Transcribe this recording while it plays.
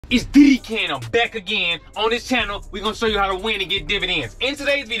It's DD. I'm back again on this channel. We're gonna show you how to win and get dividends. In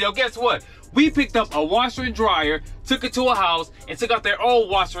today's video, guess what? We picked up a washer and dryer, took it to a house, and took out their old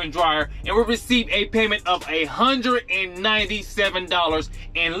washer and dryer, and we received a payment of $197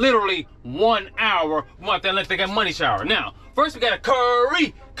 in literally 1 hour. We want that like they got money shower. Now, first we got a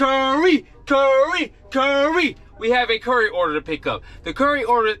curry. We have a curry order to pick up. The curry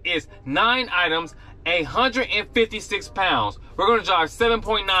order is 9 items, 156 pounds. We're gonna drive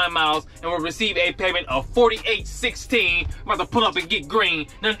 7.9 miles and we'll receive a payment of $48.16. I'm about to pull up and get green,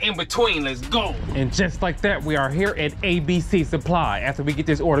 nothing in between. Let's go. And just like that, we are here at ABC Supply. After we get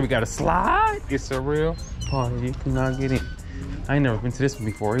this order, we gotta slide. It's a real party. You cannot get in. I ain't never been to this one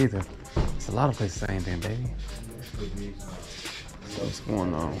before either. It's a lot of places I ain't been, baby. What's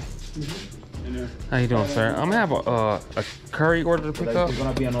going on? How you doing, sir? I'm gonna have a curry order to pick up. It's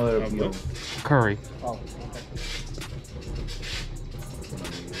gonna be another curry. Oh.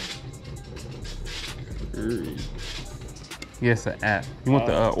 Yes, an app. You want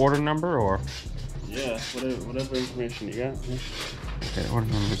the order number or? Yeah, whatever information you got. Okay, order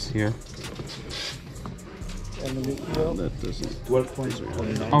number's here. This is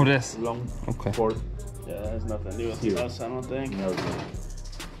 12.49. Oh, this. Long. Okay. Port. Yeah, that has nothing to do with us, I don't think. No.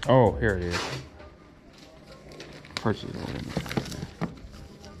 Oh, here it is. Purchase order.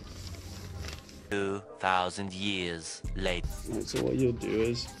 2,000 years later. Alright, so what you'll do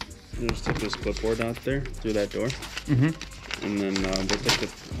is you just take this clipboard out there through that door, and then they'll take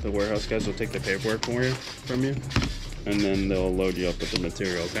the warehouse guys will take the paperwork from you, and then they'll load you up with the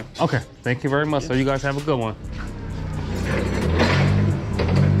material. Okay. Okay. Thank you very much. So you guys have a good one.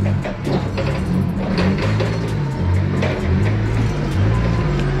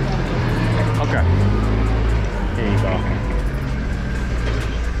 Okay. Here you go.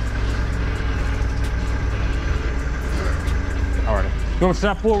 All right. Should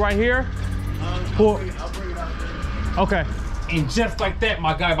I pull right here? Pull. I'll bring it out there. Okay. And just like that,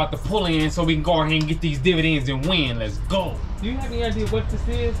 my guy about to pull in so we can go ahead and get these dividends and win. Let's go. Do you have any idea what this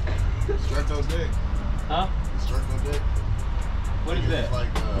is? Structo deck. Huh? Structo deck. What is that? It's like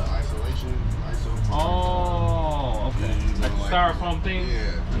isolation, ISO. Oh, okay. Yeah, like the styrofoam thing?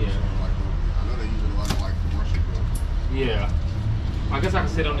 Yeah. Yeah. I know they use it a lot of like commercial drugs. Yeah. I guess I can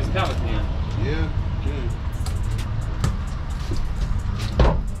sit on this pallet then. Yeah, good.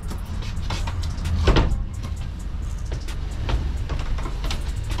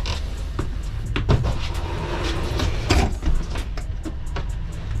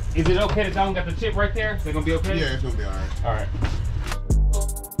 Is it okay that one got the chip right there? They're gonna be okay? Yeah, it's gonna be alright. Alright.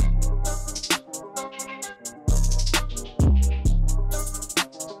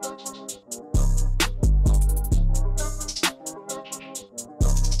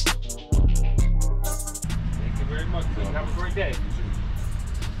 Thank you very much. Have a great day.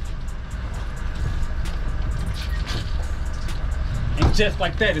 And just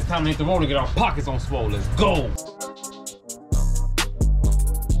like that, it's time to hit the road and get our pockets on swole. Let's go.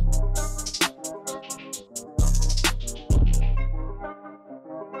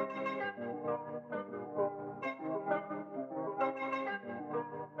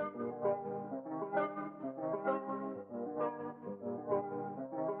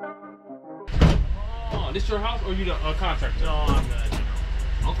 This your house or you the contractor? No, I'm good.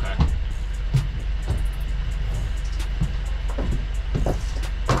 Okay.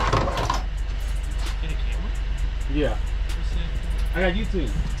 Get a camera? Yeah. I got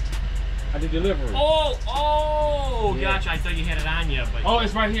YouTube. I did delivery. Oh, Yeah. gotcha. I thought you had it on you, but Oh,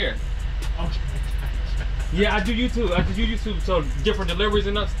 it's right here. okay. Yeah, I do YouTube. I do YouTube, so different deliveries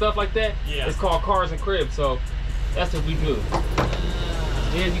and stuff like that. Yeah. It's called Cars and Cribs, so that's what we do.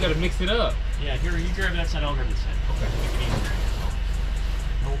 Yeah, you gotta mix it up. Yeah, here, you grab that side, I'll grab this side. Okay. Make it easier.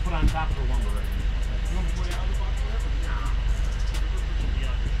 And we'll put on top of the lumber right here. You want me to put it on the box there?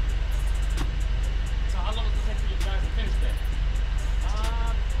 Yeah. So how long does it take for you guys to finish that?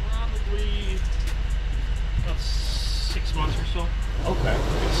 Probably about 6 months or so. Okay.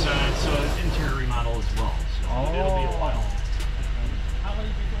 It's an interior remodel as well, so it'll be a while. How long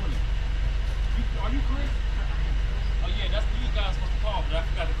you been doing it? Are you Chris? Oh yeah, that's you guys supposed to call, but I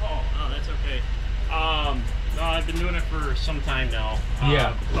forgot to call. Oh, that's okay. No, I've been doing it for some time now.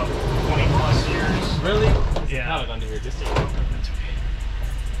 Yeah. About 20 plus years. Really? Yeah. Pallet under here. This is. That's okay.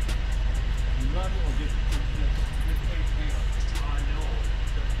 You love it or just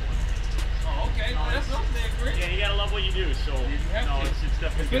Oh, okay. No, that's what I'm saying, Chris. Yeah, you gotta love what you do, so you have no, to. it's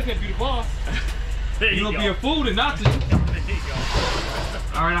definitely Especially good. if you're the boss. There You you gonna go. be a fool and not to. There you go.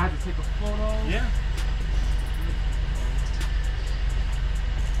 All right, I have to take a photo. Yeah.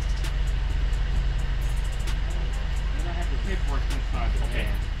 And I have to paperwork inside the Okay.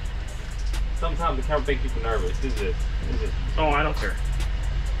 van. sometimes the camera makes people nervous. This is it. Oh, I don't care.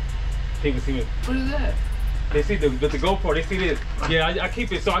 People see me. What is that? They see the GoPro. They see this. Yeah, I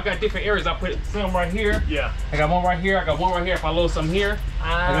keep it. So I got different areas. I put some right here. Yeah. I got one right here. I got one right here. If I load some here,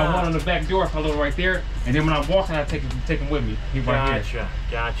 I got one on the back door. If I load right there, and then when I'm walking, I take him with me. He right here.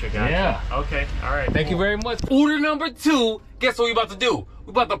 Gotcha. Yeah. Okay. All right. Thank you very much. Order number 2. Guess what we about to do?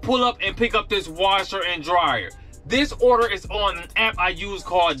 We about to pull up and pick up this washer and dryer. This order is on an app I use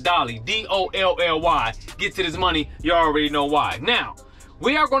called Dolly. D-O-L-L-Y. Get to this money. You already know why. Now,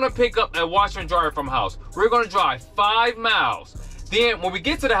 we are going to pick up a washer and dryer from house. We're going to drive 5 miles. Then when we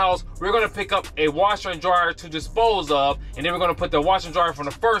get to the house, we're going to pick up a washer and dryer to dispose of. And then we're going to put the washer and dryer from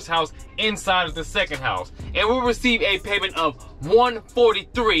the first house inside of the second house. And we'll receive a payment of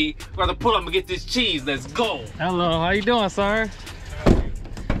 $143. We're going to pull up and get this cheese. Let's go. Hello, how you doing, sir?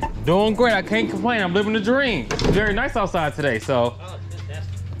 Doing great. I can't complain. I'm living the dream. It's very nice outside today, so.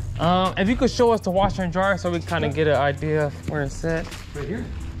 If you could show us the washer and dryer so we can kind of get an idea of where it's at. Right here.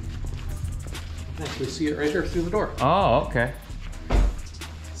 Actually see it right here through the door. Oh, okay.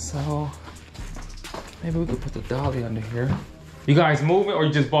 So maybe we could put the dolly under here. You guys moving or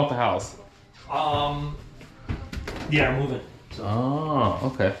you just bought the house? Yeah, I'm moving. So. Oh,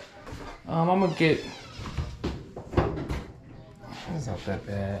 okay. I'm gonna get. It's not that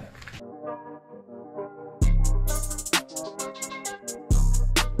bad.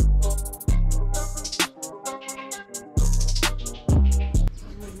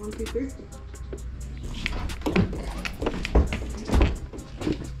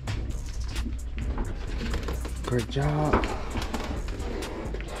 Great job.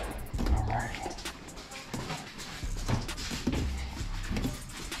 All right.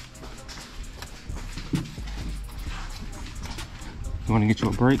 You want to get you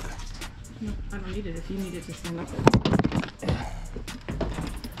a break? No, I don't need it. If you need it, just stand up.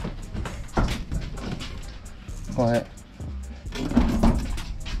 Go ahead.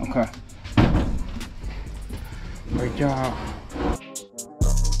 Okay. Great job.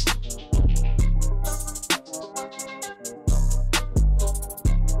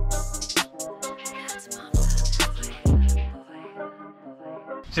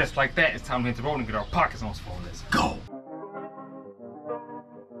 Just like that, it's time to hit the road and get our pockets on full. Let's go.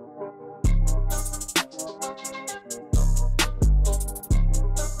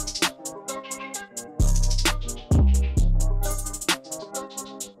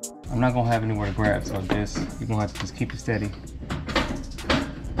 I'm not gonna have anywhere to grab, so this you're gonna have to just keep it steady.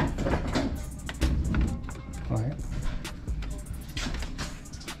 Go ahead.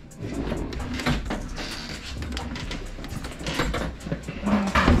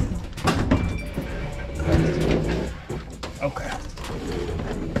 Okay.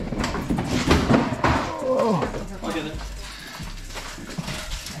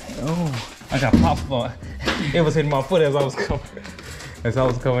 Oh, I got popcorn. It was hitting my foot as I was coming. As I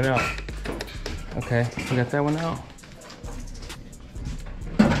was coming out. Okay, we got that one out.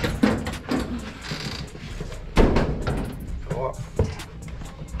 Go up.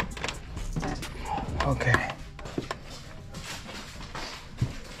 Okay.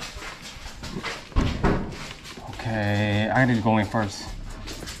 Okay, I need to go in first.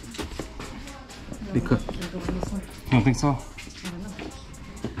 Because you don't think so?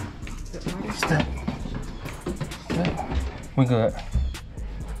 Step. We good.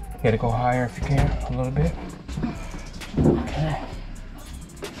 You gotta go higher if you can, a little bit. Okay.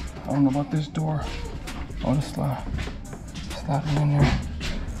 I don't know about this door. Oh, the slide. Slide it in there.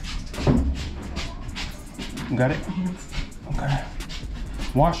 You got it? Okay.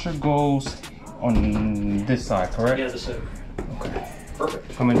 Washer goes on this side, correct? Yeah, this side. Okay.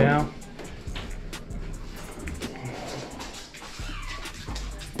 Perfect. Coming down.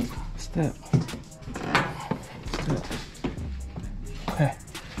 Step. Step. Okay.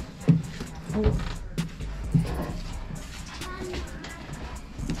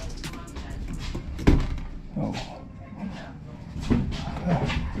 Oh.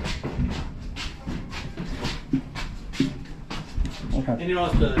 Okay. And you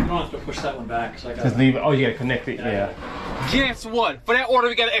don't have to push that one back. So I got Just leave it. Oh, you gotta connect it. Yeah. Guess what? For that order,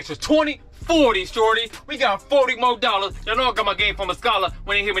 we got an extra 20, 40, shorty. We got $40 more. Y'all know I got my game from a scholar.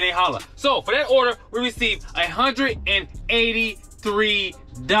 When they hear me, they holler. So for that order, we received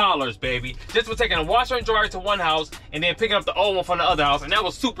 $183, baby. Just for taking a washer and dryer to one house and then picking up the old one from the other house. And that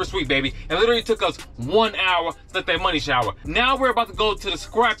was super sweet, baby. It literally took us 1 hour to let that money shower. Now we're about to go to the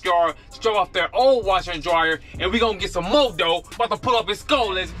scrap yard, show off their old washer and dryer, and we gonna get some more dough. About to pull up his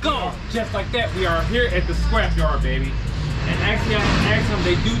skull. Let's go. Just like that, we are here at the scrap yard, baby. And actually, I asked them,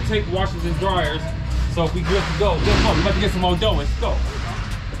 they do take washers and dryers. So if we good to go, let's go. We're about to get some more dough. Let's go.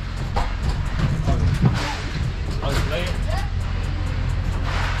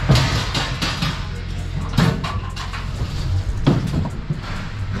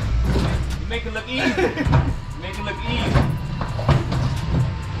 easy. Make it look easy.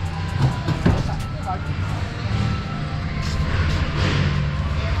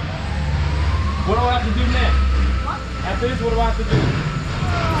 What do I have to do next? What? After this, what do I have to do?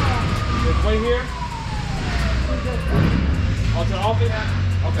 Just wait here? Oh, to the office?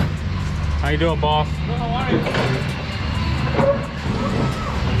 Okay. How you doing, boss? No, all right.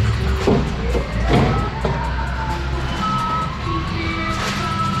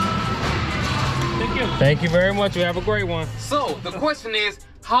 Thank you very much. You have a great one. So the question is,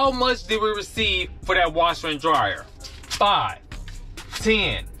 how much did we receive for that washer and dryer? 5,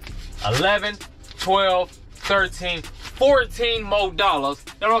 10, 11, 12, 13, 14 more dollars.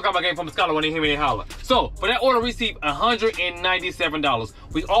 Now I got my game from a scholar when they hear me, they holler. So for that order, we received $197.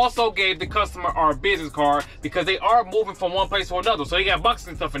 We also gave the customer our business card because they are moving from one place to another. So they got boxes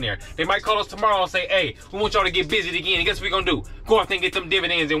and stuff in there. They might call us tomorrow and say, hey, we want y'all to get busy again. And guess what we're gonna do? Go out there and get them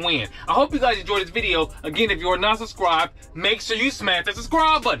dividends and win. I hope you guys enjoyed this video. Again, if you are not subscribed, make sure you smash that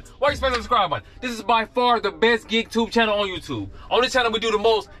subscribe button. Why are you smashing the subscribe button? This is by far the best GigTube channel on YouTube. On this channel we do the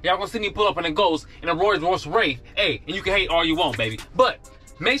most. Y'all gonna see me pull up in a Ghost in a Rolls Royce Wraith. Hey, and you can hate all you want, baby. But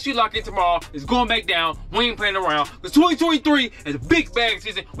make sure you lock in tomorrow. It's going back down. We ain't playing around. Because 2023 is a big bag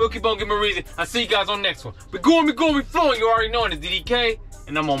season. We'll keep on giving a reason. I'll see you guys on the next one. We flowing. You already know it. It's DDK,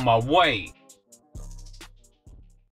 and I'm on my way.